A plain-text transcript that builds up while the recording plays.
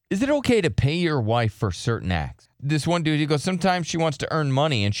Is it okay to pay your wife for certain acts? This one dude, he goes, sometimes she wants to earn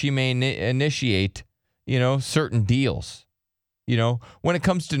money and she may initiate, certain deals. When it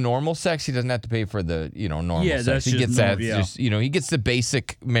comes to normal sex, he doesn't have to pay for the, normal sex. That's he gets he gets the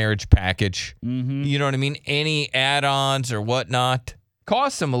basic marriage package. Mm-hmm. You know what I mean? Any add-ons or whatnot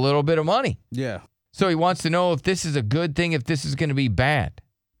costs him a little bit of money. Yeah. So he wants to know if this is a good thing, if this is going to be bad.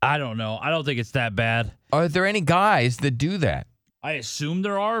 I don't know. I don't think it's that bad. Are there any guys that do that? I assume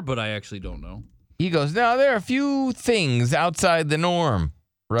there are, but I actually don't know. He goes, no, there are a few things outside the norm,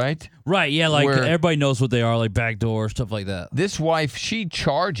 right? Right, yeah, like everybody knows what they are, like backdoor, stuff like that. This wife, she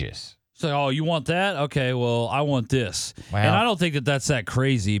charges. So, oh, you want that? Okay, well, I want this. Wow. And I don't think that's that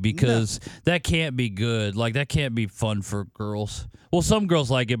crazy because that can't be good. Like, that can't be fun for girls. Well, some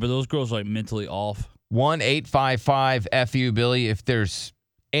girls like it, but those girls are like mentally off. 1-855-FU, Billy, if there's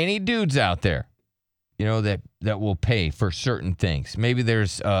any dudes out there, that will pay for certain things. Maybe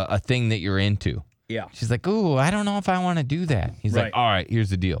there's a thing that you're into. Yeah. She's like, ooh, I don't know if I want to do that. He's like, all right, here's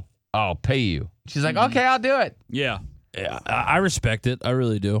the deal. I'll pay you. She's like, okay, I'll do it. Yeah. I respect it. I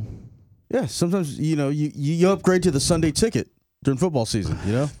really do. Yeah, sometimes, you upgrade to the Sunday ticket during football season,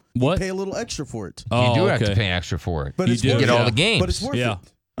 What? You pay a little extra for it. You do have to pay extra for it. But you it's do worth get it. all the games. But it's worth it.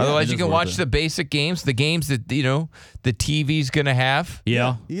 Otherwise, you can watch the basic games, the games that, the TV's going to have.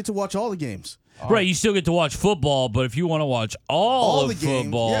 Yeah. You get to watch all the games. Right, you still get to watch football, but if you want to watch all of the games,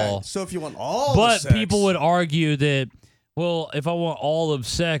 football. So if you want all but the sex. people would argue that, well, if I want all of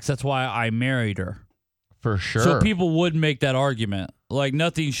sex, that's why I married her. For sure. So people would make that argument. Like,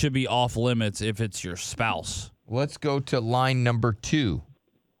 nothing should be off limits if it's your spouse. Let's go to line number 2.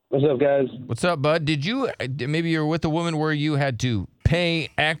 What's up, guys? What's up, bud? Maybe you're with a woman where you had to pay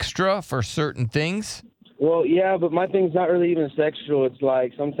extra for certain things? Well, yeah, but my thing's not really even sexual. It's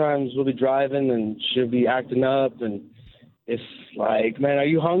like sometimes we'll be driving and she'll be acting up, and it's like, man, are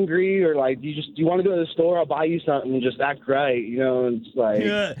you hungry? Or like, do you want to go to the store? I'll buy you something and just act right, And it's like,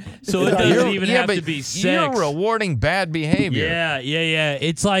 so it doesn't even have to be sex. You're rewarding bad behavior. Yeah.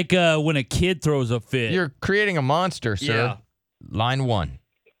 It's like when a kid throws a fit. You're creating a monster, sir. Yeah. Line 1.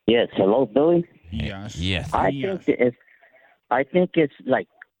 Yes, hello, Billy. Yes. Yes. I think it's like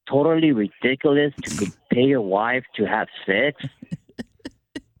totally ridiculous to pay your wife to have sex.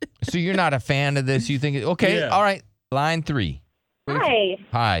 So you're not a fan of this? You think, okay, all right. Line 3. Hi.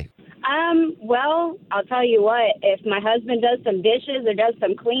 Hi. Well, I'll tell you what, if my husband does some dishes or does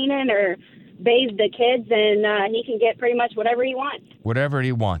some cleaning or bathes the kids, then he can get pretty much whatever he wants. Whatever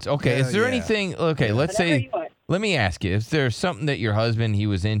he wants. Okay, is there anything, let's say, let me ask you, if there's something that your husband, he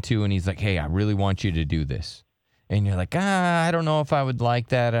was into and he's like, hey, I really want you to do this. And you're like, I don't know if I would like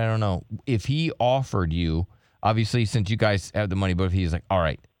that. I don't know. If he offered you, obviously, since you guys have the money, but if he's like, all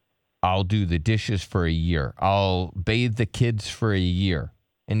right, I'll do the dishes for a year. I'll bathe the kids for a year.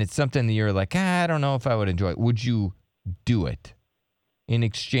 And it's something that you're like, I don't know if I would enjoy it. Would you do it in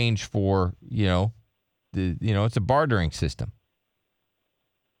exchange for, it's a bartering system?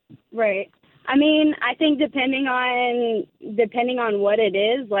 Right. I mean, I think depending on what it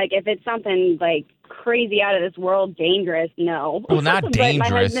is, like if it's something like crazy out of this world, dangerous, no. Well, not dangerous.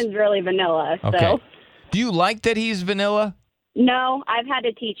 But my husband's really vanilla, okay. So. Do you like that he's vanilla? No, I've had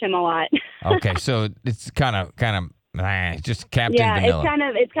to teach him a lot. Okay, so it's kind of just Captain Vanilla.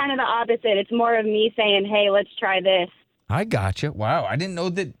 Yeah, it's kind of the opposite. It's more of me saying, "Hey, let's try this." I gotcha. Wow, I didn't know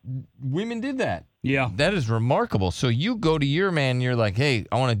that women did that. Yeah, that is remarkable. So you go to your man, and you're like, "Hey,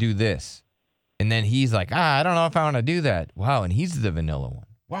 I want to do this," and then he's like, I don't know if I want to do that. Wow, and he's the vanilla one.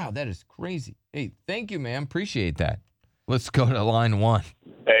 Wow, that is crazy. Hey, thank you, man. Appreciate that. Let's go to line 1.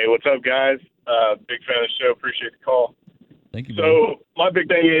 Hey, what's up, guys? Big fan of the show. Appreciate the call. Thank you. So my big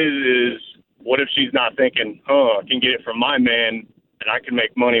thing is what if she's not thinking, I can get it from my man and I can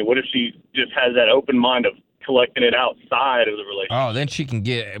make money? What if she just has that open mind of collecting it outside of the relationship? Oh, then she can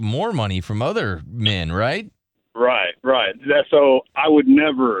get more money from other men, right? Right. So I would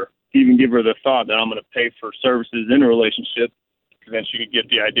never even give her the thought that I'm going to pay for services in a relationship. Then she could get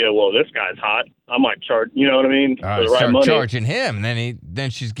the idea, well, this guy's hot. I might charge, you know what I mean? For the right start money. Charging him. Then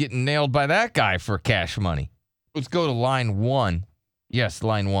she's getting nailed by that guy for cash money. Let's go to line 1. Yes,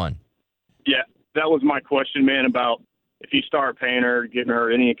 line 1. Yeah, that was my question, man, about if you start paying her, giving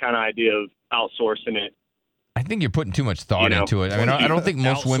her any kind of idea of outsourcing it. I think you're putting too much thought into it. I mean, I don't think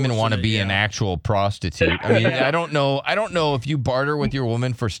most women want to be an actual prostitute. I mean, I don't know if you barter with your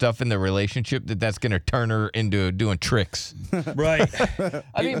woman for stuff in the relationship that's going to turn her into doing tricks. Right.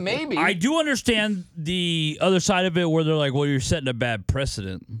 I mean, maybe. I do understand the other side of it where they're like, well, you're setting a bad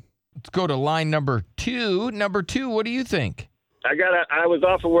precedent. Let's go to line number 2. Number 2, what do you think? I was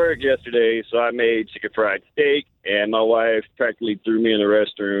off of work yesterday, so I made chicken fried steak, and my wife practically threw me in the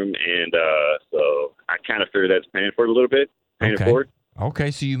restroom, and so I kind of figured that's paying for it a little bit, paying it forward.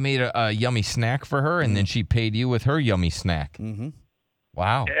 Okay, so you made a yummy snack for her, and then she paid you with her yummy snack. Mm-hmm.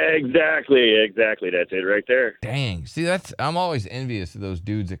 Wow. Exactly. That's it right there. Dang. See, I'm always envious of those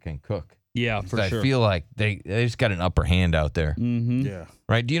dudes that can cook. Yeah, for sure. I feel like they just got an upper hand out there. Mm-hmm. Yeah.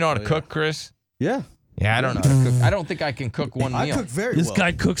 Right? Do you know how to cook, Chris? Yeah. Yeah, I don't know how to cook. I don't think I can cook one meal. I cook very This well.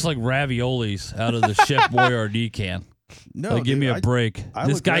 guy cooks like raviolis out of the Chef Boyardee can. No, like, give me a break. I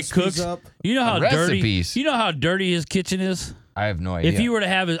This look guy recipes cooks. up. You know how dirty. Recipes. You know how dirty his kitchen is. I have no idea. If you were to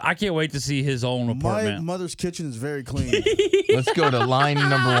have it, I can't wait to see his own My apartment. mother's kitchen is very clean. Let's go to line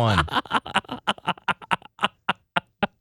number 1.